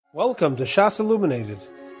Welcome to Shas Illuminated.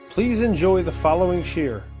 Please enjoy the following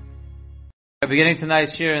shir. We're beginning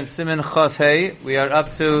tonight's shir in siman Chaf Hey. We are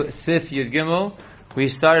up to Sif Yud Gimel. We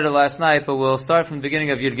started it last night, but we'll start from the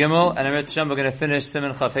beginning of Yud Gimel, and Amir Tashem, we're going to finish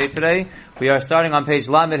siman Chaf Hey today. We are starting on page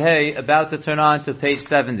Lamed Hey, about to turn on to page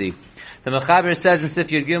 70. The Mechaber says in Sif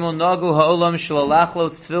Yud Gimel, Nagu ha'olam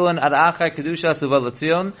sh'lalachlot tefillin ad achar kedushas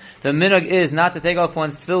uvalatzion. The minhag is not to take off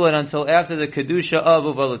one's tefillin until after the kedusha of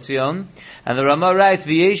uvalatzion. And the Rama writes,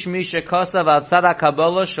 V'yesh misha kosav al tzara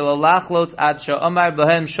kabbalah sh'lalachlot ad sha'omar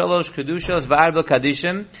bahem shalosh kedushos v'arba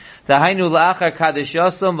kadishim. Tahainu la'achar kadish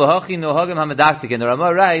yasam v'hochi nohagim hamadaktikin. The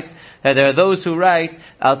Rama writes that there are those who write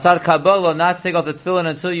al tzar kabbalah not to take off the tefillin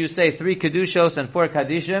until you say 3 kedushos and 4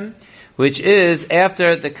 kadishim, which is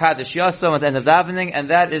after the Kaddish Yasam at the end of davening, and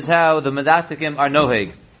that is how the Medaktikim are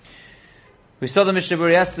noheg. We saw the Mishnah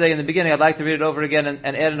Berurah yesterday in the beginning. I'd like to read it over again and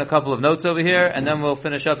add in a couple of notes over here, and then we'll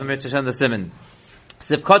finish up in Mitzvah the Siman.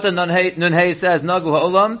 Sivkota Nun Hey says, Nagu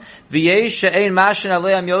ha'olam, v'yesh she'ein mashin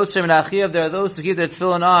aleim yoser min achiyav. There are those who keep their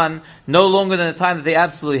tefillin on no longer than the time that they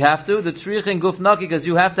absolutely have to. The tzrichin guf naki, because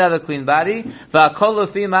you have to have a clean body. V'akol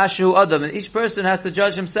lefi mashu adam, and each person has to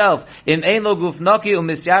judge himself. Im ein lo guf naki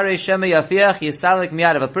u'misyarei sheme yafiach yisalik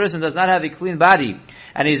miyad. If a person does not have a clean body,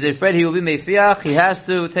 and he's afraid he will be mefiach, he has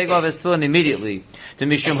to take off his tefillin immediately. To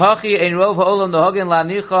mishum hachi ein rov ha'olam nohagin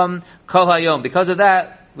la'nicham kol hayom. Because of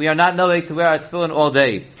that, we are not knowing to wear our tefillin all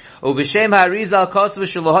day. Ubishem ha'arizal kosav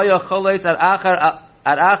sh'lohaya choletz ad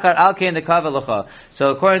achar al kein dekavelacha.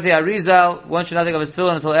 So according to the Arizal, one should not think of his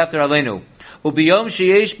tefillin until after Aleinu. Ubiyom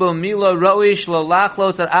sheyesh bo mila roi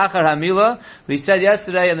sh'lolachlos ad achar hamila. We said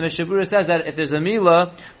yesterday, and the Mishnah Berurah says that if there's a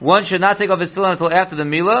mila, one should not take off his tefillin until after the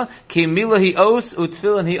mila. Ki mila hi os,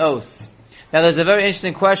 utefillin hi os. Now there's a very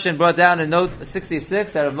interesting question brought down in note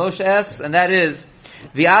 66 that Rav Moshe asks, and that is,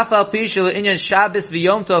 the afal pishul inyan Shabbos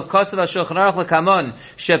v'Yom Tov kosav Shulchan Aruch lekamon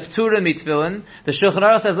sheptura mitfillin. The Shulchan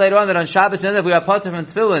Aruch says later on that on Shabbos and we are patur from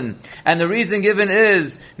tefillin, and the reason given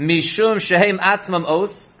is mishum shehem atzmam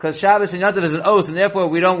os, because Shabbos and Yantiv is an os, and therefore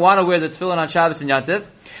we don't want to wear the tefillin on Shabbos and Yantiv.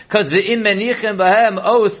 Because v'im menichem bahem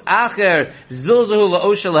os acher zilzahu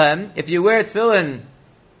la'os shalahem. If you wear tefillin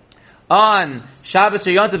on Shabbos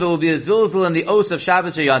or Yantiv, it will be a zilzal in the os of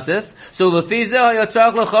Shabbos or Yantiv. So why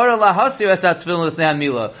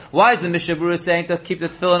is the Mishnah Berurah saying to keep the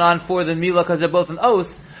tefillin on for the mila because they're both an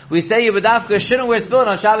os? We say Yibadafka shouldn't wear tefillin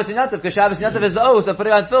on Shabbos and Yantiv because Shabbos and Yantiv is the os, and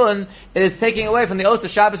putting on tefillin is taking away from the os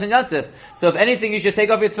of Shabbos and Yantiv. So if anything, you should take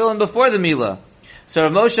off your tefillin before the mila. So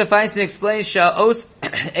Rav Moshe Feinstein explains Sha'os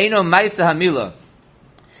Eino Maisa HaMila.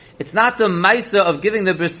 It's not the Maisa of giving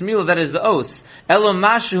the bris milah that is the os. Elo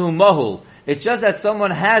Mashu Mohul. It's just that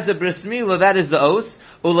someone has a bris milah that is the os.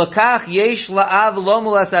 Ulakach yesh la'av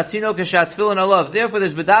lomul asatino kashat tefillin alav. Therefore,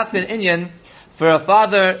 there's bedafkin inyan for a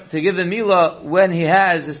father to give the milah when he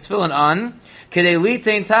has his tefillin on. Kedei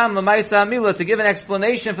litain tam l'maisa milah, to give an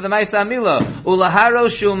explanation for the maisa milah. Ulaharo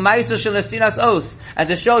shu maisa shelasinas os, and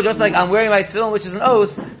to show just like I'm wearing my tefillin, which is an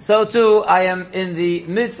os, so too I am in the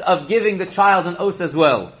midst of giving the child an os as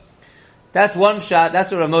well. That's one shot. That's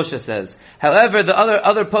what Rav Moshe says. However, the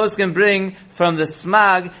other posts can bring from the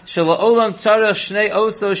Smag Shalom Tzarech Shnei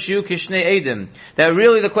Oso Shiu Kishnei Eidim. That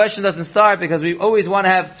really the question doesn't start because we always want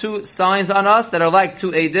to have 2 signs on us that are like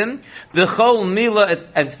 2 Eidim. V'chol Mila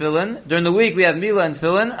and Tefillin. During the week we have Mila and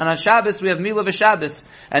Tefillin, and on Shabbos we have Mila v'Shabbos.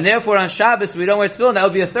 And therefore on Shabbos we don't wear Tefillin. That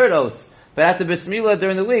would be a 3rd os. But at the Bris Milah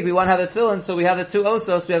during the week, we want to have the Tefillin, so we have the 2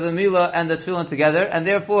 osos, we have the Milah and the Tefillin together, and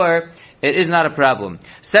therefore, it is not a problem.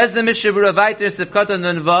 Says the Mishnah Berurah Vayter Sivkata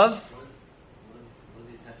Nun Vav.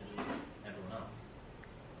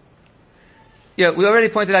 Yeah, we already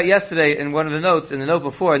pointed out yesterday in one of the notes, in the note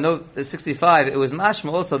before, note 65, it was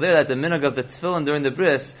mashma also there that the minhag of the Tefillin during the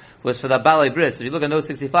Bris was for the Balei Bris. If you look at note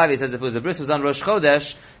 65, he says if it was a Bris was on Rosh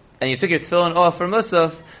Chodesh, and you took your tefillin off for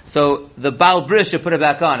Musaf, so the Baal Bris should put it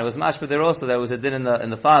back on. It was mashma there also that was a din in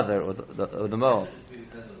the father or the mo.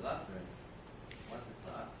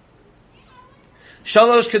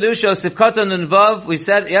 Shalosh Kedushos Sivkata Nun Vav. We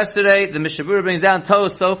said yesterday the Mishnah Berurah brings down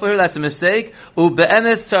Toos Sofer here. That's a mistake.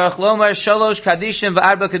 Ube'emes Tzarech Lomar Shalosh Kadishim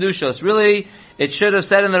v'Arba Kedushos. Really, it should have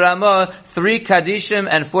said in the Ramah 3 Kadishim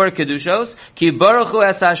and 4 Kedushos. Ki Baruch Hu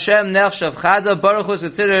Es Hashem Nechshav Chada. Baruch Hu is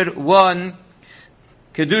considered one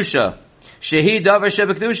Kedusha. Shehi davar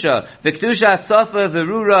shebekdusha. The kedusha asafa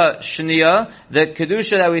verura shniya. The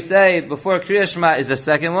kedusha that we say before Kriya Shema is the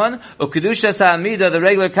second one. Ukedusha sa'amida, the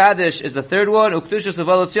regular kaddish, is the third one. Ukedusha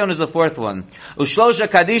savolotzion is the fourth one. Ushlosha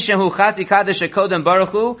kadishim hu chati kaddish ekodem baruch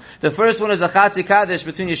hu. The first one is a chati kaddish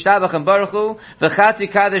between Yishtabach and Baruch hu. The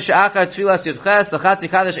chati kaddish she'achar tfilas yudches. The chati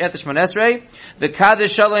kaddish after Shmonesrei. The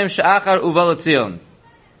kaddish shalom she'achar uvolotzion.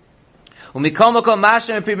 Umikomoko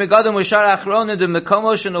mashim and primegadam ushar achronim the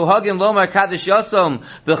mekomosh and uhagim lomar kaddish yasom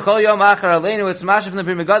b'chol yom achar aleinu. It's mashim from the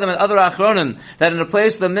primegadam and other achronim that in the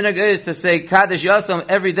place the minhag is to say kaddish yasom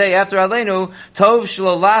every day after aleinu. Tov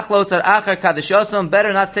shlo lachlo tzad achar kaddish yasom.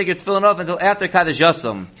 Better not take your tefillin off until after kaddish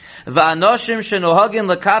yasom. Va'anoshim shenohagim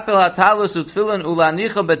lekapel hatalus utfillin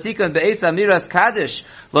ulanicha betikan be'es amiras kaddish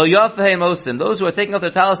lo yafeh mosim. Those who are taking off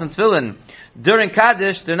their talus and tefillin during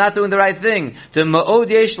Kaddish, they're not doing the right thing. The ma'od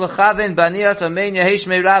yesh l'chavin banias amein yehesh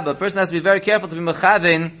mei rabba. A person has to be very careful to be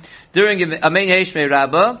mechavin during amein yehesh mei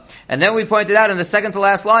rabba. And then we pointed out in the second to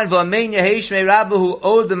last line, v'amein yehesh mei rabba who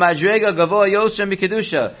owed the madrega gavoa yoshem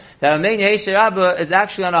mikkedusha. That amein yehesh mei rabba is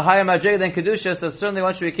actually on a higher madrega than kedusha. So certainly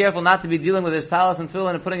one should be careful not to be dealing with his talis and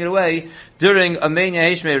tefillin and putting it away during amein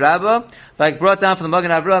yehesh mei rabba. Like brought down from the Magen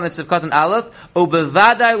Avraham, it's Sivkot Aleph.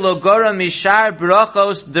 Ubevadai logora mishar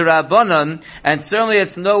brachos derabanan. And certainly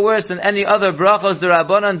it's no worse than any other brachos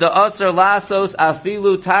derabanan da'asar lasos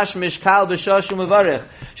afilu tash mishkal b'shoshu mevarich.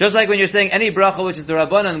 Just like when you're saying any bracha which is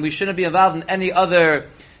derabanan, we shouldn't be involved in any other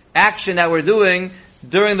action that we're doing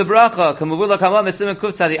during the bracha. Kamuvula kamam esimen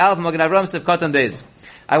kutzadi Aleph Magen Avraham Sivkot Beis.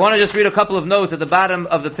 I want to just read a couple of notes at the bottom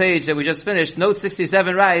of the page that we just finished. Note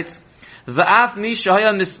 67 writes, V'af mi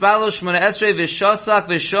shahaya mispalo shmona esrei v'shosak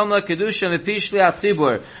v'shoma kedusha mipi shliach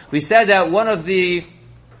tzibur. We said that one of the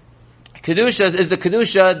kedushas is the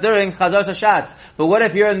kedusha during Chazar Hashatz. But what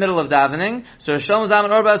if you're in the middle of davening? So Shlomo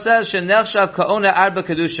Zalman Auerbach says, Shenechshav ka'ona arba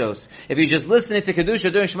kedushos. If you're just listening to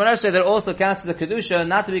kedusha during Shemona Esrei, that also counts as a kedusha,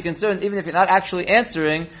 not to be concerned, even if you're not actually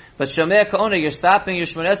answering, but Shomea ka'ona, you're stopping your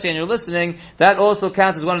Shemona Esrei and you're listening, that also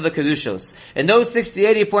counts as one of the kedushos. In note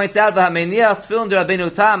 68, he points out, V'hameniach tefillin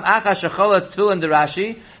d'Rabbeinu Tam, acha shecholas tefillin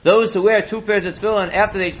d'Rashi. Those who wear two pairs of tefillin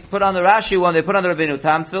after they put on the Rashi one, they put on the Rabbeinu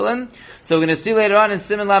Tam tefillin. So we're going to see later on in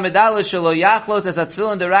Siman Lamed Aleph, Shelo yachlot as a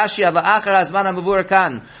tefillin d'Rashi, ava achar hazman hamavur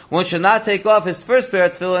kan. One should not take off his first pair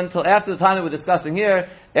of tefillin until after the time that we're discussing here,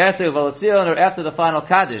 after Uvalatzion or after the final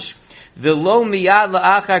Kaddish. V'lo miyad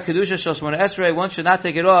la'achar kedusha shel Shemona Esrei. One should not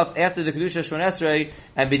take it off after the kedusha Shemona Esrei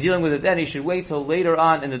and be dealing with it then. He should wait till later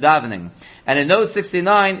on in the davening. And in note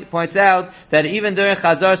 69, it points out that even during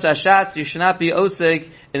Chazar Hashatz, you should not be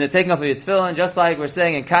osig in the taking off of your tefillin, just like we're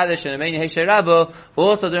saying in Kaddish and Amein Yehesh Rabbo.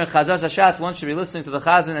 Also during Chazar Hashatz, one should be listening to the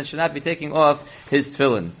Chazan and should not be taking off his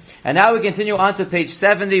tefillin. And now we continue on to page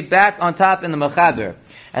 70, back on top in the Mechaber.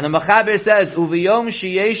 And the Mechaber says, Uviyom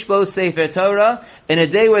sheyesh bo sefer Torah, in a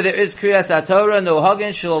day where there is Kriyas HaTorah, no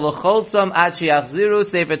hagen shelo l'choltzom ad sheyachziru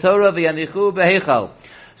sefer Torah v'yanichu beheichal.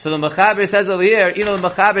 So the Mechaber says over here, even though the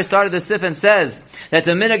Mechaber started the sif and says that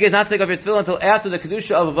the minhag is not to take off your tefillin until after the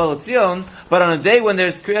kedusha of Uvalatzion, but on a day when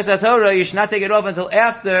there's Kriyas HaTorah, you should not take it off until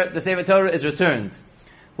after the sefer Torah is returned.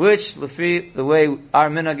 Which, the way our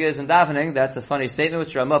minhag is in davening, that's a funny statement,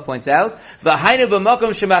 which Ramah points out. That's only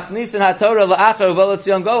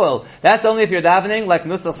if you're davening, like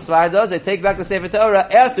Nusach Svar does, they take back the Sefer Torah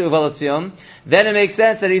after Uvalatzion. Then it makes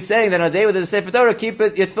sense that he's saying that on a day with the Sefer Torah, keep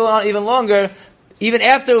it, your tefillin on even longer, even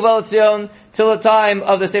after Uvalatzion, till the time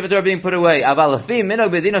of the Sefer Torah being put away. But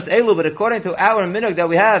according to our minhag that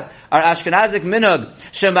we have, our Ashkenazic minhag,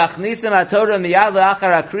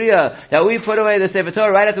 that we put away the Sefer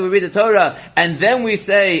Torah right after we read the Torah, and then we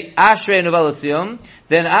say Ashrei Uvalatzion,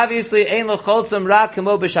 then obviously Ein L'Choltzim Rak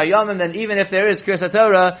Kemo B'Shayomim, then even if there is Kriyas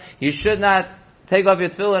HaTorah, you should not take off your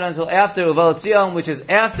tefillin until after Uvalatzion, which is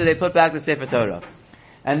after they put back the Sefer Torah.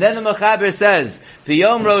 And then the Mechaber says,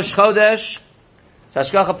 V'yom Rosh Chodesh,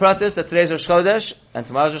 Sashkacha Pratis, that today's Rosh Chodesh, and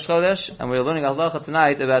tomorrow's Rosh Chodesh, and we're learning halacha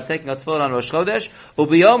tonight about taking a tefillin on Rosh Chodesh.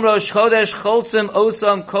 Ubiyom Rosh Chodesh, Choltzim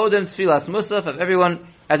Osam Kodem Tfilas Musaf.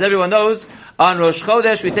 As everyone knows, on Rosh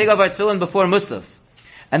Chodesh we take off our tefillin before Musaf.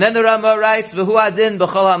 And then the Rambam writes, V'hu adin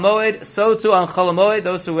b'chol ha'moed, so too on chol ha'moed,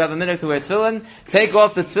 those who have a minute to wear tefillin, take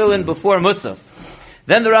off the tefillin before Musaf.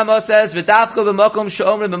 Then the Rambam says, "V'dafko b'makom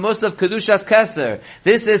she'omrim b'musaf kedushas keser."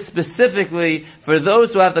 This is specifically for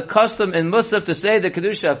those who have the custom in musaf to say the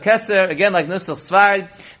kedusha of keser. Again, like Nusach Svar.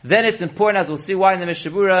 Then it's important, as we'll see why in the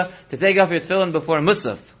Mishabura, to take off your tefillin before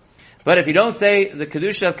musaf. But if you don't say the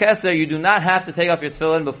kedusha of keser, you do not have to take off your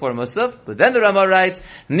tefillin before musaf. But then the Rambam writes,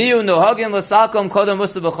 "Miu nohagim l'salkom kodem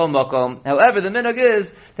musaf b'chol makom." However, the minhag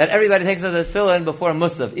is that everybody takes off the tefillin before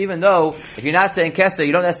musaf, even though if you're not saying keser,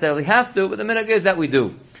 you don't necessarily have to. But the minhag is that we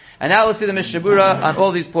do. And now let's see the Mishabura on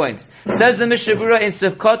all these points. Says the Mishabura in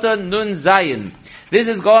Sivkota Nun Zayin. This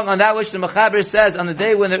is going on that which the Mechaber says on the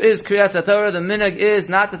day when there is Kriyas HaTorah, the minhag is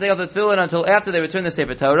not to take off the tefillin until after they return the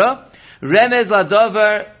Sefer Torah. Remez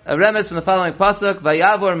ladover, a remez from the following pasuk,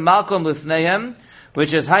 Vayavor Malkom Lifneihem,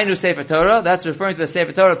 which is Hainu Sefer Torah. That's referring to the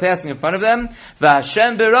Sefer Torah passing in front of them.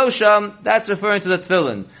 V'Hashem Berosham, that's referring to the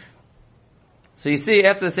tefillin. So you see,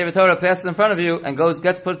 after the Sefer Torah passes in front of you and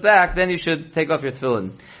gets put back, then you should take off your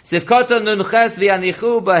tefillin. Sifkata nunches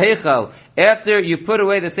v'anichu b'heichal. After you put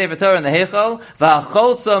away the Sefer Torah in the heichal,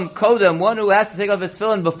 v'acholtzom kodem, one who has to take off his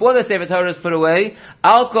tefillin before the Sefer Torah is put away,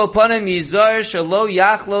 al kol panim yizar shelo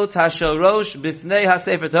yachlot hashorosh b'fnei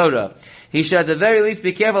ha-Sefer Torah. He should at the very least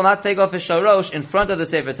be careful not to take off his shorosh in front of the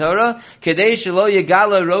Sefer Torah. Kedei shelo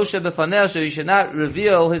yigala rosha b'faneh, so he should not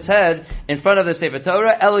reveal his head in front of the Sefer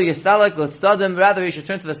Torah. Elo yistalek l'tzadim, rather he should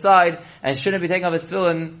turn to the side and shouldn't be taking off his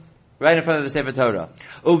tefillin right in front of the Sefer Torah.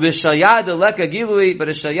 Ubishayad leka gilui, but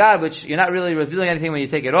a shayad, which you're not really revealing anything when you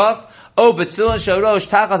take it off. Oh, but tefillin shorosh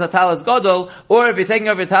tachas atalas gadol, or if you're taking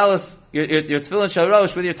off your talis, your tefillin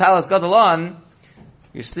shorosh with your talis gadol on,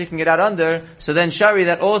 you're sneaking it out under, so then shari,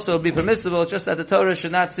 that also would be permissible, just that the Torah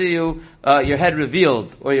should not see you, your head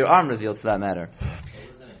revealed, or your arm revealed for that matter.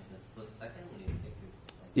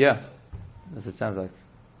 Yeah, that's what it sounds like.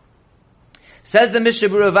 Says the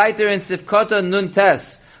Mishabura Viter in Sifkota Nun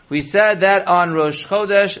Tes. We said that on Rosh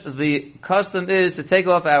Chodesh, the custom is to take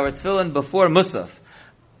off our tefillin before Musaf.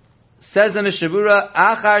 Says the Mishabura,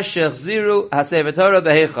 Achar Shechziru HaSefer Torah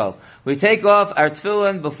Beheichal. We take off our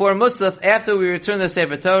tefillin before Musaf after we return the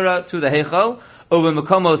Sefer Torah to the Heichal. Over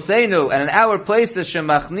Mekomo Seinu, and in our places,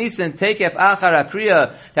 Shemachnisen Tekef Achar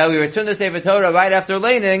HaKriya, that we return the Sefer Torah right after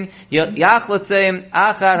laning, Yachlotzeim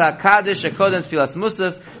Achar HaKadosh HaKodem Tfilas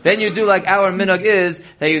Musaf, then you do like our minhag is,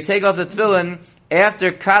 that you take off the tefillin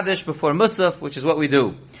after Kaddish before Musaf, which is what we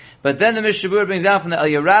do. But then the Mishabur brings down from the El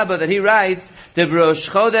Yerabba that he writes, the Rosh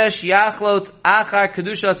Chodesh Yachlot Achar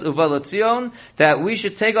Kedushas Uvalotzion, that we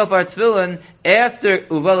should take off our tefillin after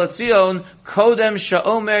Uvalotzion, Kodem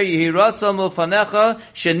Sha'omer Yehiratzom Ulfanecha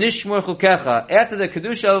Shenishmur Chukecha. After the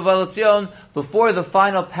Kedusha of Uvalotzion, before the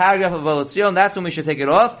final paragraph of Uvalotzion, that's when we should take it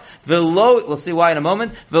off. We'll see why in a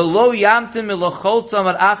moment. V'lo Yamtim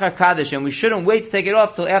Milocholtzom Ad Achar Kaddish, and we shouldn't wait to take it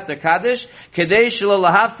off till after Kaddish. Kedei Shelo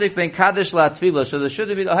Lahafsik Ben Kaddish La Tefillah. So there should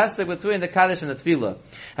be a hafsik between the Kaddish and the Tefillah.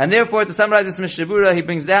 And therefore, to summarize this Mishabura, he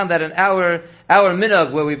brings down that in our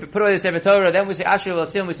minhag, where we put away the Sefer Torah, then we say Asher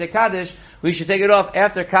V'Latzion, we say Kaddish, we should take it off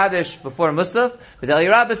after Kaddish, before Musaf. But El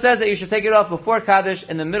Yerabba says that you should take it off before Kaddish,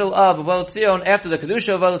 in the middle of V'Latzion, after the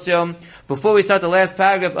Kedusha of V'Latzion, before we start the last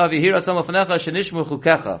paragraph of Yehiratzom Ulfanecha Shenishmur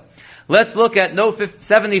Chukecha. Let's look at note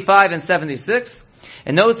 75 and 76.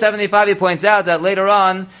 In note 75 he points out that later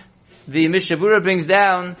on, the Mishabura brings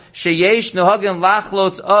down Sheyesh Nohagim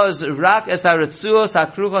Lachlot Oz Rak Es Haretzuos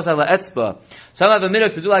Hakruchos Ala Etzba. Some have a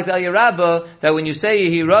minhag to do like the El Yerabba, that when you say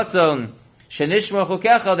Yehiratzon Shenishmor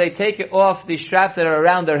Chukecha, they take off the straps that are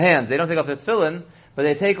around their hands. They don't take off the tefillin, but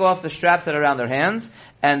they take off the straps that are around their hands.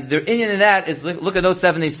 And their inyan in that is, look at note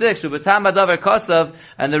 76, Ubatam Adavar Kosav,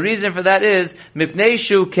 and the reason for that is, Mipnei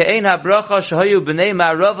Shu Ke'ein HaBracha Shahayu B'nei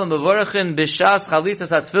Ma'aravam Mevorachin B'shas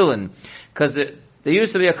Chalitzas HaTefillin. Because there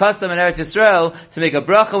used to be a custom in Eretz Yisrael to make a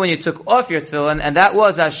bracha when you took off your tefillin, and that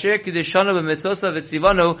was Asher Kiddushanu B'Mitzosav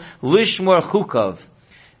V'Tzivanu Lishmor Chukav.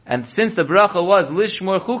 And since the bracha was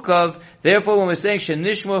Lishmor Chukav, therefore when we're saying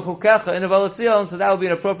Shenishmor Chukecha in a Valatzion, so that would be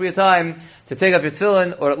an appropriate time to take off your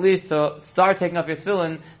tefillin, or at least to start taking off your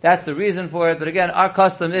tefillin. That's the reason for it. But again, our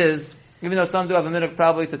custom is, even though some do have a minute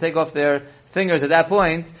probably to take off their fingers at that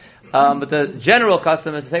point, but the general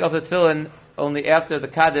custom is to take off the tefillin only after the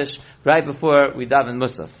Kaddish, right before we daven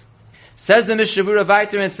Musaf. Says the Mishabura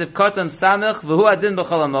Vayter in Sifkotan Samech, V'hu Adin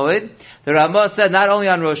B'chol HaMoed. The Ramah said not only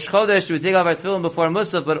on Rosh Chodesh we take off our tefillin before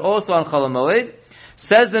Musaf, but also on Chol HaMoed.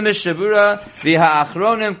 Says the Mishabura,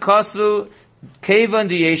 V'ha'achronim Kosvu, Kevan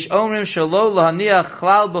Diyesh Omrim Shalo Lahaniach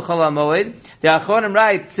Chlal B'chol HaMoed. The Achronim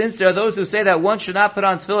write, since there are those who say that one should not put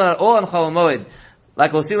on tefillin at all on Chol HaMoed,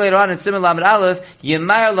 like we'll see later on in Siman Lamed Aleph,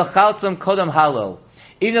 Yemar L'chaltzom Kodam Halal.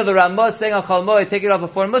 Even though the Ramah is saying on Chol HaMoed, take it off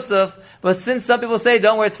before Musaf, but since some people say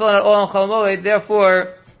don't wear tefillin at all on Chol HaMoed,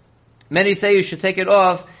 therefore, many say you should take it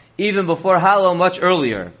off even before Halal, much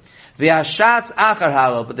earlier. The Hashatz Achar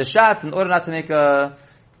Halal, but the Shatz, in order not to make a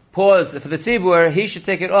pause for the Tzibur, he should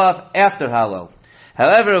take it off after Halal.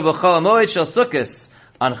 However, b'Chol HaMoed shel Sukkos,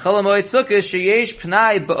 on Chol HaMoed Sukkos, sheyesh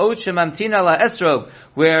pnai ba'ot shemamtina la esrog,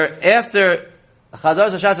 where after Chazar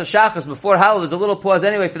Hashatz of Shachas, before Halal, there's a little pause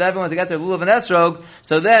anyway for everyone to get their lulav and esrog.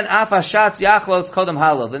 So then, af Hashatz Yachlos Kodem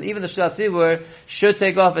Halal. Then even the Shlat Tzibur should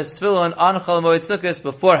take off his tefillin on Chol HaMoed Sukkos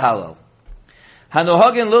before Halal.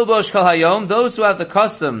 Hanohagin Lilbosh Kol Hayom, those who have the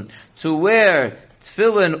custom to wear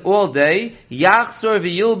tefillin all day, Yachzor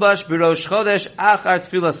v'yilbash b'rosh chodesh achar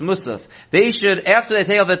tefillas musaf. They should, after they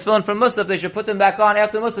take off the tefillin from musaf, they should put them back on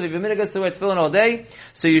after musaf. If you're minhag to wear tefillin all day,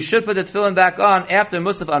 so you should put the tefillin back on after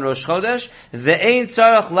musaf on rosh chodesh. Ve'ein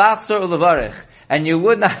tzarach lachzor ulevarech. And you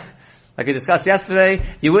would not, like we discussed yesterday,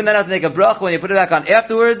 you would not have to make a bracha when you put it back on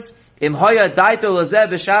afterwards. If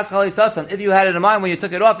you had it in mind when you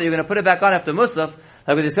took it off that you're going to put it back on after Musaf,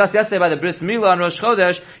 like we discussed yesterday by the Bris Milah on Rosh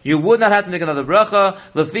Chodesh, you would not have to make another bracha.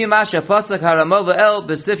 Lefi Masha Pasuk Haramah Le'el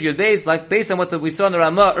B'Sif Yud Beis, like based on what we saw in the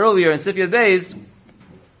Ramah earlier in Sif Yud Beis.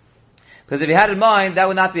 Because if you had in mind, that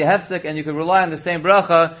would not be a hefsek, and you could rely on the same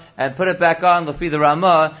bracha and put it back on Lefi the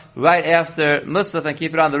Ramah right after Musaf and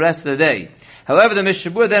keep it on the rest of the day. However, the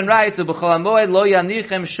Mishabur then writes, "Ub'chol hamoed lo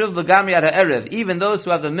yanichem shuv l'gamri ad ha'erev." Even those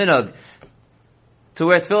who have the minhag to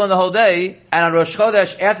wear tefillin the whole day, and on Rosh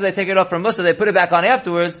Chodesh, after they take it off from Musaf, they put it back on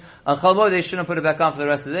afterwards. On Chol Moed, they shouldn't put it back on for the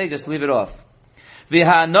rest of the day, just leave it off.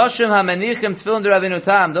 V'ha'anoshim ha'menichim tefillin d'Rabbeinu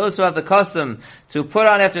Tam, those who have the custom to put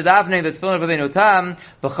on after davening the tefillin of Rabbeinu Tam,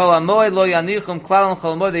 b'chol hamoed lo yanichum klal on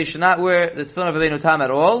Chol Moed, they should not wear the tefillin of Rabbeinu Tam at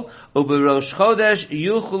all. U'b'Rosh Chodesh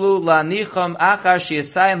yuchlu lanichum achar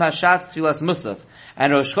she'yisayim hashatz tefillas Musaf.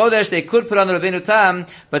 And Rosh Chodesh, they could put on the Rabbeinu Tam,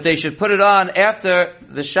 but they should put it on after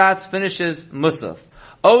the Shatz finishes Musaf.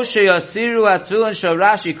 Or they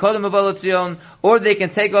can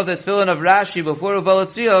take off the tefillin of Rashi before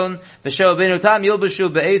Uvalatzion,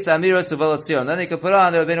 then they can put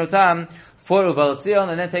on the Rabbeinu Tam for Uvalatzion,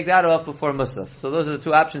 and then take that off before Musaf. So those are the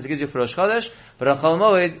two options it gives you for Rosh Chodesh, but on Chol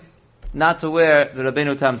Moed, not to wear the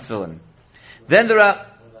Rabbeinu Tam tefillin. Then the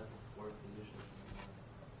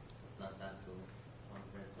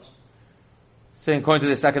saying according to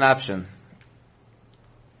the second option.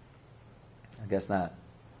 I guess not.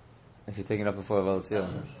 If you're taking it up before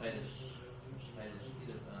Uvalatzion.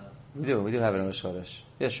 We do have it in Rosh Chodesh.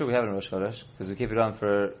 Yeah, sure, we have it in Rosh Chodesh, because we keep it on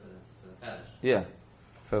for, yeah,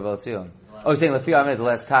 for Uvalatzion. Oh, you're saying Lefi Amid, the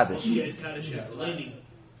last Kaddish.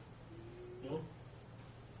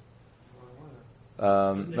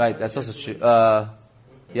 Right, that's also true.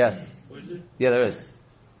 Yes. Yeah, there is.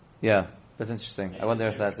 Yeah, that's interesting. I wonder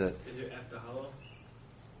if that's it. Is it after Halal?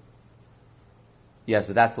 Yes,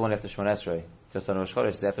 but that's the one after Shemon Esrei. Just on Rosh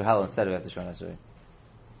Chodesh, it's after Halal instead of after Shemon Esrei.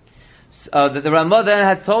 The Ramah then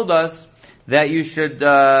had told us that you should,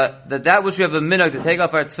 that which we have a minhag to take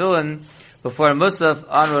off our tefillin before Musaf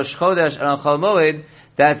on Rosh Chodesh and on Chol Moed,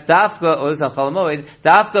 that's dafka, or this on Chol Moed,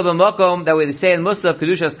 dafka b'makom, that we say in Musaf,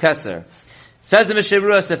 Kedushas Keser. Says the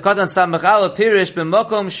Mishabura, Sefkatan Samach Ala Pirish,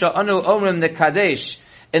 b'makom sha'anu omrim nekadesh,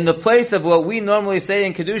 in the place of what we normally say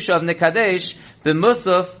in Kedusha of nekadesh, in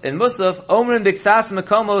Musaf, omrim b'ksas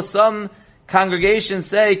makomo, some congregations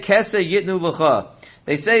say, Keser yitnu l'cha.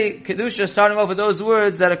 They say Kedusha starting off with those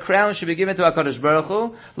words that a crown should be given to HaKadosh Baruch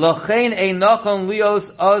Hu. L'chein einachon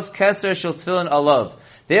lios oz keser shel tefillin alav.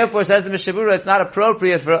 Therefore, says the Mishabura, it's not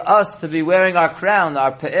appropriate for us to be wearing our crown,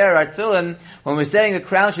 our pe'er, our tefillin. When we're saying the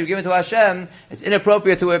crown should be given to Hashem, it's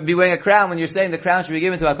inappropriate to be wearing a crown when you're saying the crown should be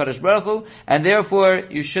given to HaKadosh Baruch Hu, and therefore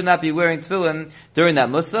you should not be wearing tefillin during that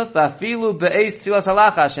Musaf. V'afilu be'ez tefillas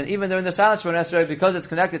halachash, and even during the silence for Nesrei, because it's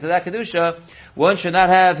connected to that Kedusha, one should not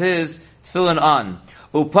have his tefillin on.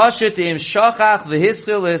 Upashit im shachach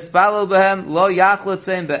v'hischil v'hispalo b'hem lo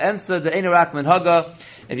yachletzim be'emtza de'einu rak minhaga.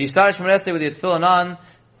 If you start Shemon Esrei with your tefillin on,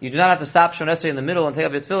 you do not have to stop Shemon Esrei in the middle and take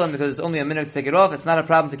off your tefillin because it's only a minute to take it off. It's not a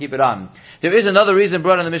problem to keep it on. There is another reason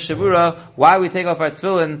brought in the Mishabura why we take off our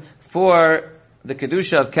tefillin for the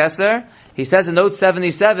Kedusha of Keser. He says in note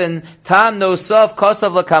 77, Tam no sof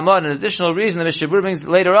kosav lakamon. An additional reason the Mishabura brings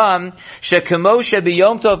later on, Shekemo shebi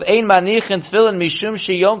yom tov ein manichin tefillin mishum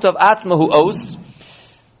she yom tov atmahu os.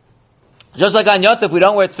 Just like on Yontif, we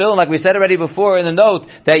don't wear tefillin, like we said already before in the note,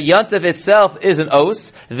 that Yontif itself is an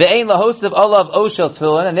os. Ve'ein lahos of olav os shel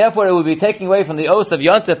tefillin, and therefore it would be taking away from the os of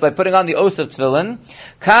Yontif by putting on the os of tefillin.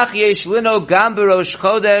 Kach yesh lino gam b'rosh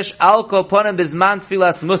chodesh al kol ponim bizman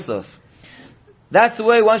tefillas musaf. That's the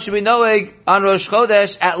way one should be knowing on Rosh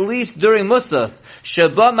Chodesh, at least during Musaf.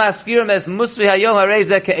 Sheba maskirim es musvi hayom harei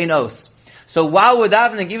zeh ke'ein os. So while we're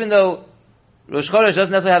davening, even though Rosh Chodesh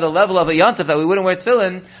doesn't necessarily have the level of a yontif that we wouldn't wear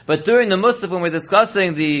tefillin, but during the Musaf when we're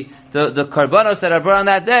discussing the karbanos that are brought on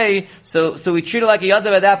that day, so we treat it like a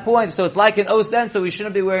yontif at that point, so it's like an os then, so we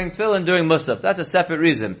shouldn't be wearing tefillin during Musaf. That's a separate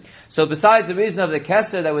reason. So besides the reason of the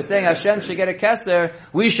keser that we're saying Hashem should get a keser,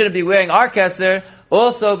 we shouldn't be wearing our keser,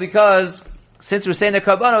 also because since we're saying the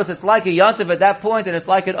karbanos, it's like a yontif at that point, and it's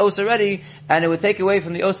like an os already, and it would take away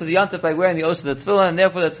from the os of the yontif by wearing the os of the tefillin, and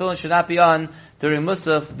therefore the tefillin should not be on during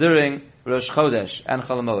Musaf, during Rosh Chodesh and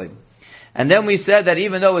Chol Moed. And then we said that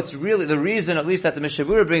even though it's really the reason, at least that the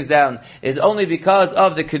Mishabura brings down, is only because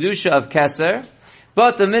of the Kedusha of Keser,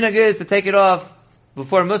 but the minhag is to take it off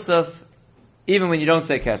before Musaf, even when you don't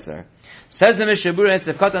say Keser. Says the Mishabura in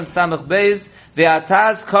Sefkatan Samach Beis, the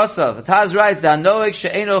Ataz Kosav. Ataz writes, the Anoik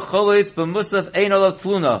she'eno cholitz b'musaf eino lo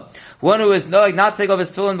tluna. One who is noig not take off his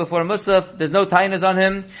tefillin before musaf, there's no tainas on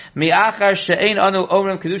him. Mi'achar she'ein anu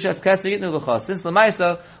omrim kedushas keser yitnu l'cha. Since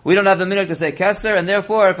l'maisa, we don't have the minhag to say keser, and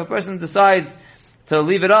therefore, if a person decides to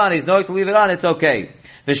leave it on, he's noig to leave it on, it's okay.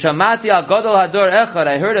 V'shamati al gadol hador echad.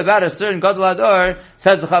 I heard about a certain gadol hador,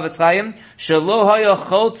 says the Chavetz Chaim, shelo haya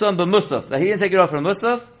choltzon b'musaf. That he didn't take it off from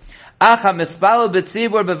musaf. However, if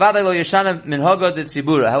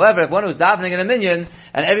one who's davening in a minyan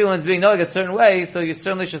and everyone's being knowing a certain way, so you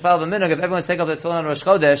certainly should follow the minhag. If everyone's taking off the tefillin on Rosh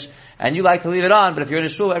Chodesh and you like to leave it on, but if you're in a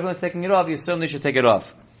shul, everyone's taking it off, you certainly should take it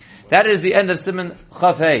off. That is the end of siman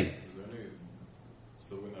chaf hey.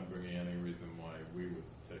 So we're not bringing any reason why we would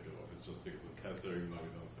take it off. It's just because of keser, even though we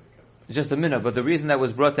don't say keser. It's just a minhag, but the reason that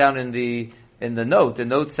was brought down in the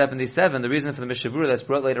note 77, the reason for the Mishavura that's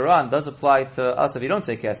brought later on does apply to us if you don't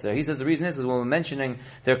say Keser. He says the reason is when we're mentioning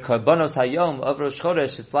their Karbanos Hayom of Rosh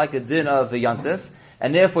Chodesh, it's like a din of the Yantif,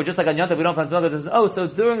 and therefore, just like on Yantif, we don't find there's an O, so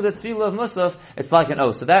during the Tefillah of Musaf, it's like an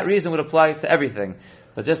O. So that reason would apply to everything.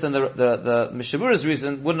 But just in the Mishavura's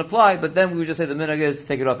reason wouldn't apply, but then we would just say the minhag is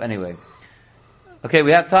take it off anyway. Okay,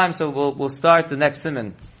 we have time, so we'll start the next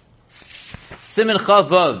siman. Siman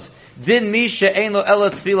Chavav. Din mi she'ein lo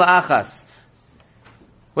ela tefillah achas.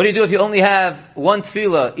 What do you do if you only have one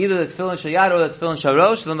tefillah, either the tefillin shayad or the tefillin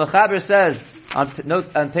sharosh? The Mechaber says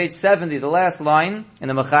on page 70, the last line in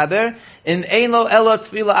the Mechaber, in ein lo elo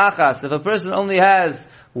tefillah achas. If a person only has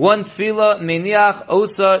one tefillah, meniach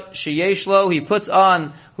osa sheyesh lo, he puts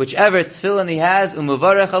on whichever tefillin he has,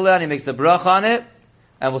 umavarech aleh, and he makes the bracha on it.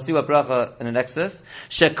 And we'll see what bracha in the next sif.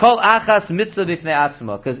 Shekol achas mitzvah b'fnei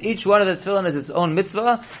atzma. Because each one of the tefillin is its own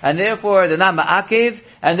mitzvah, and therefore they're not ma'akev,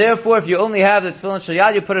 and therefore if you only have the tefillin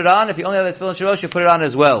shayad, you put it on. If you only have the tefillin sharosh, you put it on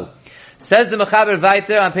as well. Says the Mechaber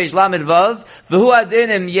Vayter on page Lamed Vav, V'hu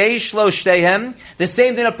adin im yesh lo shteihem. The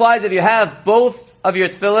same thing applies if you have both of your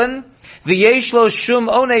tefillin. V'yesh lo shum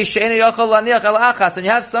ones she'enu yachol laniach el achas. And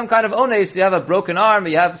you have some kind of ones, you have a broken arm,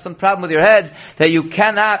 you have some problem with your head, that you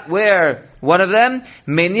cannot wear one of them,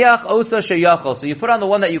 meniach osa sheyachol. So you put on the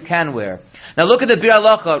one that you can wear. Now look at the Bir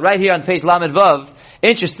Halacha right here on page Lamed Vav.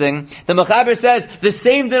 Interesting. The Mechaber says the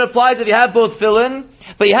same thing applies if you have both tefillin,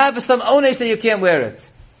 but you have some ones that you can't wear it.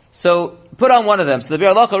 So put on one of them. So the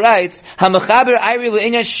Bir Halacha writes, HaMechaber ayri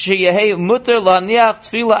le'inyan sheyehei muter laniach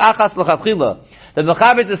tefillah achas l'chatchila. The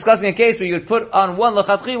Mechaber is discussing a case where you would put on one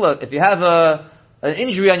l'chatchila. If you have an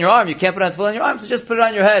injury on your arm, you can't put on tefillin on your arm, so just put it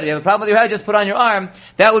on your head. If you have a problem with your head, just put it on your arm.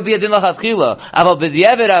 That would be a din l'chatchila. Aval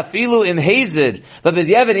b'diavad afilu im hazed. But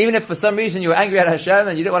b'diavad, even if for some reason you were angry at Hashem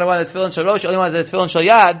and you didn't want to wear the tefillin shalosh, you only wanted the tefillin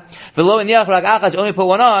shalyad, v'lo iniach rak achas, you only put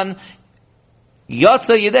one on,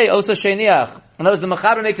 yotza yidei osa sheiniach. In other words, the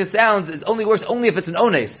Mechaber makes it sound, it's only worse only if it's an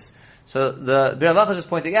ones. So the Bir Halacha is just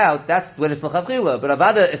pointing out, that's when it's l'chatchila. But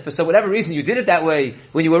avada, if for whatever reason you did it that way,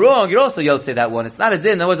 when you were wrong, you're also yotzei that one. It's not a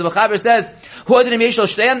din. In other words, the Mechaber says, hu adinim yesh lo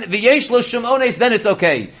shteihem, v'yesh lo shum ones, then it's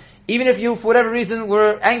okay. Even if you, for whatever reason,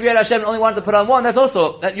 were angry at Hashem and only wanted to put on one,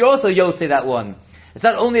 you're also yotzei that one. It's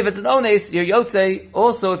not only if it's an ones, you're yotzei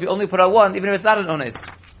also if you only put on one, even if it's not an ones.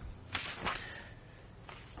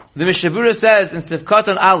 The Mishabura says in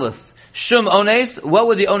Sifkaton Aleph, Shum ones, what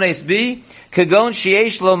would the ones be? Kagon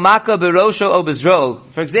sheyesh lo maka berosho o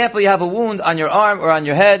bezro. For example, you have a wound on your arm or on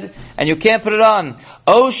your head, and you can't put it on.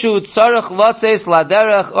 Oshu tzarech lotzes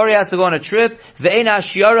laderech, or he has to go on a trip. Ve'en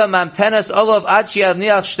ashiara mamtenas olav ad shiad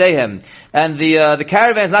niach shteihem. And the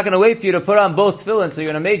caravan is not going to wait for you to put on both tefillin, so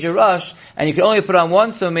you're in a major rush, and you can only put on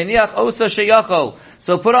one, so meniach osa sheyachol.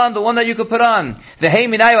 So put on the one that you could put on. V'hei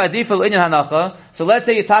minayu adifel inyan hanacha. So let's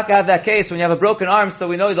say you have that case when you have a broken arm, so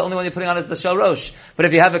we know the only one you're putting on is the shalrosh. But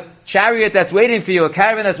if you have a chariot that's waiting for you, a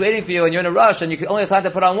caravan that's waiting for you, and you're in a rush, and you can only have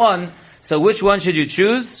to put on one, so which one should you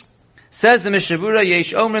choose? Says the Mishavura,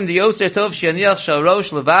 Yesh Omrim the Yoser Tov Shianiach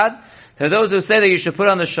Shalrosh Levad. There are those who say that you should put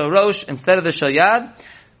on the shalrosh instead of the shalyad.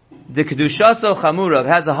 The kedushaso chamura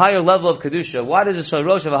has a higher level of kedusha. Why does the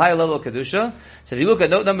shalrosh have a higher level of kedusha? So if you look at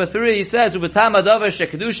note number 3, he says, "Ubetam adavar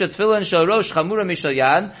shekedusha tefillin shalrosh chamura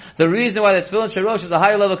mishalyad." The reason why the tefillin shalrosh is a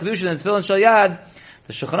higher level of kedusha than tefillin shalyad,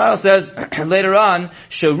 the Shulchan Aruch says later on,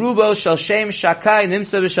 "Sherubo shal shem shakai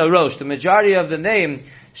nimsa b'shalrosh." The majority of the name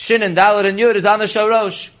shin and daled and yud is on the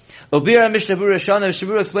shalrosh. Obira Mishnah Shana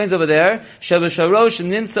Shabura explains over there, Shel b'shalrosh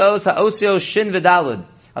nimsaos ha'osio shin v'daled.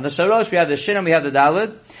 On the shalrosh we have the shin and we have the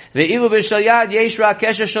daled. Ve'ilu b'shalyad yesh ra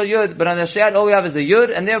kesher shal yud. But on the shalyad all we have is the yud,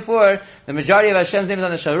 and therefore the majority of Hashem's name is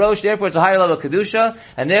on the shalrosh. Therefore it's a higher level of kedusha,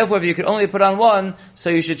 and therefore if you could only put on one, so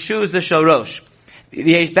you should choose the shalrosh.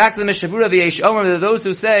 Back to the Mishabura, v'yesh omer, those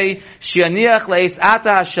who say, shianiach leis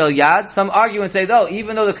ata shel yad. Some argue and say, though,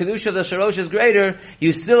 even though the kedusha of the sharosh is greater,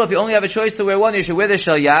 you still, if you only have a choice to wear one, you should wear the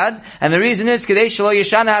shel yad. And the reason is, kedei shelo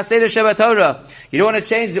yeshana haseder sheba Torah. You don't want to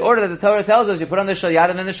change the order that the Torah tells us. You put on the shel yad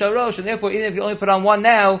and then the sharosh, and therefore, even if you only put on one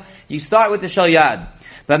now, you start with the shel yad.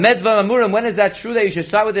 But medva mamurim, when is that true that you should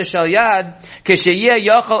start with the shel yad? Kesheyeh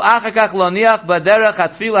yochel achakach loniach baderech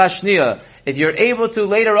hatfila hashniya. If you're able to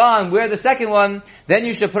later on wear the second one, then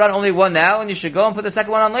you should put on only one now, and you should go and put the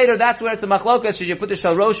second one on later. That's where it's a machlokas. Should you put the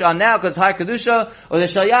shel rosh on now because high kedusha, or the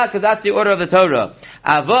shel yad because that's the order of the Torah?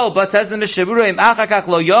 Avol, but says the Mishabura, im achakach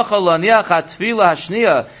lo yochel loniach hatfila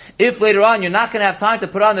hashniya. If later on you're not going to have time to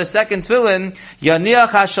put on the second tefillin, yaniach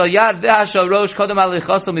hashel yad v'hashel rosh kodem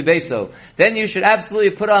alichaso mibeso. Then you should absolutely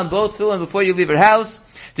put on both tefillin before you leave your house.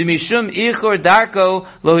 Mishum ichor darko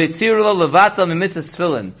lo hitirlo levatal mimitzas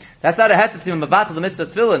tefillin. That's not a heter to mevatal the mitzvah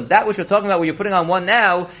tefillin. That which we're talking about, where you're putting on one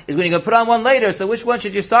now, is when you're going to put on one later. So which one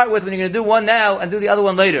should you start with when you're going to do one now and do the other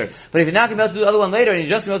one later? But if you're not going to be able to do the other one later and you're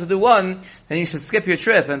just going to be able to do one, then you should skip your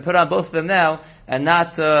trip and put on both of them now and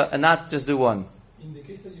not just do one. In the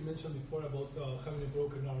case that you mentioned before about having a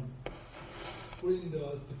broken arm, putting the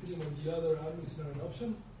tefillin on the other arm is not an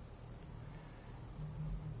option?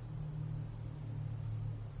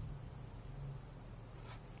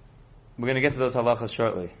 We're going to get to those halachas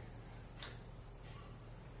shortly.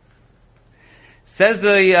 Says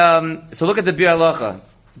the, so look at the bir halacha.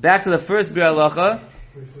 Back to the first bir halacha.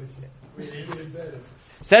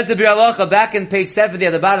 Says the bir halacha back in page 70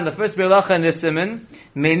 at the bottom, the first bir halacha in this siman.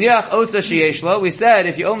 Meiniach osa sheyesh lo. We said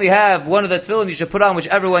if you only have one of the tefillin, you should put on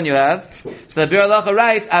whichever one you have. So the bir halacha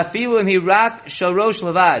writes, afilu im hirak shalosh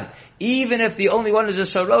levad. Even if the only one is a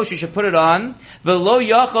sharosh, you should put it on. V'lo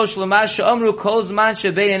yachosh l'mash she'omru kol zman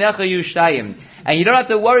shebein enecha yushtayim. And you don't have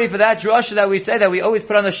to worry for that drasha that we say that we always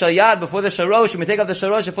put on the shalyad before the sharosh, and we take off the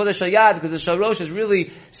sharosh before the shalyad, because the sharosh is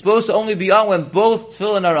really supposed to only be on when both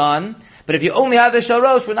tefillin are on. But if you only have the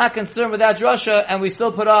sharosh, we're not concerned with that drasha, and we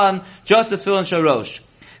still put on just the tefillin sharosh.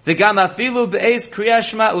 V'gam afilu be'ez kriyah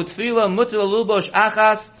shema utfila muter lulbosh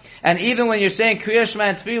achas. And even when you're saying Kriya Shema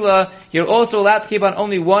and Tefillah, you're also allowed to keep on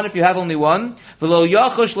only one if you have only one. You don't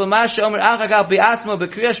have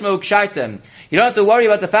to worry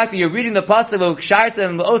about the fact that you're reading the pasuk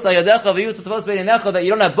that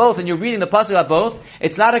you don't have both, and you're reading the pasuk about both.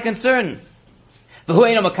 It's not a concern. And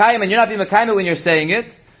you're not being mekayim when you're saying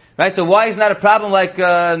it. Right, so why is not a problem like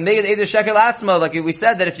Megid Eidah Sheker Atzma? Like we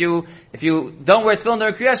said that if you don't wear tefillin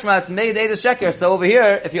during Kriyas Shema, it's Megid Eidah Sheker. So over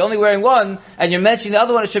here, if you're only wearing one and you're mentioning the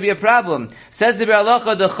other one, it should be a problem. Says the Bir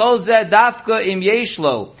Halacha, the Chozeh Dafka Im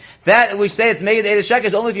Yeshlo. That we say it's Megid Eidah Sheker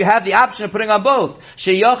is only if you have the option of putting on both.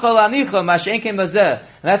 Sheyachal Anicha Mashen Kem Bazeh. And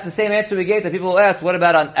that's the same answer we gave that people will ask. What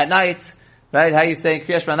about at night? Right? How are you saying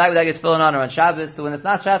Kriyash Shema at night without your tefillin on, or on Shabbos? So when it's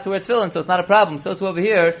not Shabbos to wear tefillin, so it's not a problem. So too over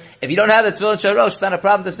here, if you don't have the tefillin sharosh, it's not a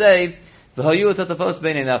problem to say v'hoyu totafos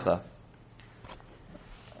b'nei necha.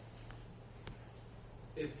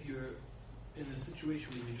 If you're in a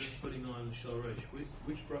situation where you're just putting on sharosh,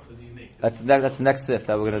 which bracha do you make? That's the next sif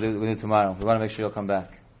that we're going to do tomorrow. We want to make sure you'll come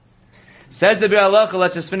back. Says the Bir Halacha,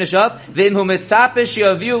 let's just finish up. If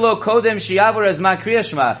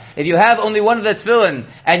you have only one of the tefillin,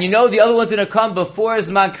 and you know the other one's going to come before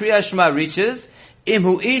Zman Kriya Shema reaches, if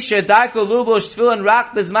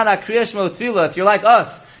you're like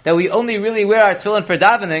us, that we only really wear our tefillin for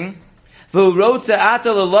davening, you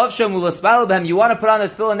want to put on the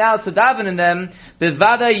tefillin now to daven in them,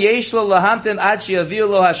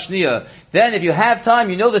 then if you have time,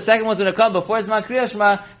 you know the second one's going to come before Zman Kriya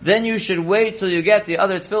Shema, then you should wait till you get the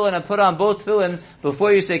other tefillin and put on both tefillin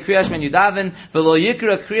before you say Kriya Shema and you daven. V'lo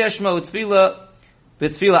yikra Kriya Shema utfila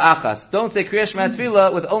b'tfila achas. Don't say Kriya Shema and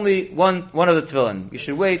tefillah with only one of the tefillin. You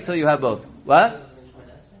should wait till you have both. What?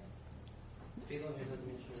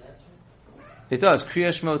 It does.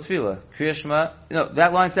 Kriya Shema utfila. Kriya Shema, no,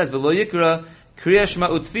 that line says v'lo yikra Kriya Shema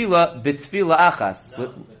utfila b'tfila achas.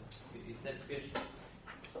 No, you said Kriya Shema.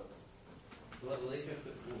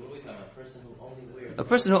 A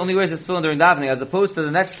person who only wears his tefillin during davening, as opposed to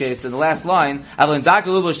the next case, in the last line, a person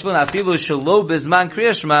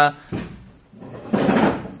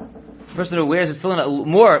who wears his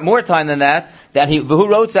tefillin more time than that he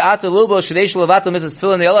wears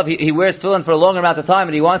tefillin for a longer amount of time,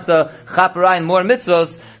 and he wants to chaperai more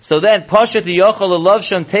mitzvos. So then, pashat yochel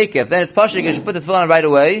lovshon taketh. Then it's pashat you should put the tefillin on right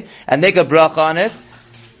away and make a bracha on it.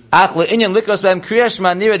 Even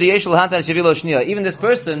this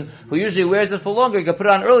person who usually wears it for longer, he can put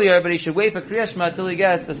it on earlier, but he should wait for Kriya Shema until he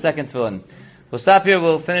gets the second tefillin. We'll stop here.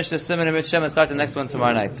 We'll finish this siman in Mitzvah and start the next one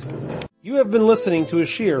tomorrow night. You have been listening to a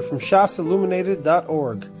shiur from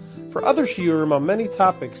shasilluminated.org. For other shiurim on many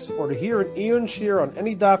topics, or to hear an Iyun shiur on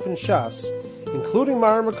any daf in Shas, including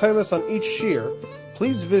Mara Mekaymas on each shiur,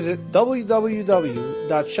 please visit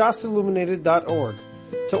www.shasilluminated.org.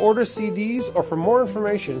 To order CDs or for more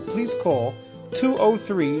information, please call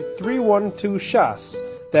 203-312-SHAS.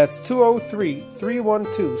 That's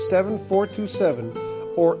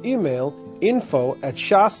 203-312-7427, or email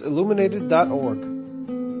info@shasilluminated.org.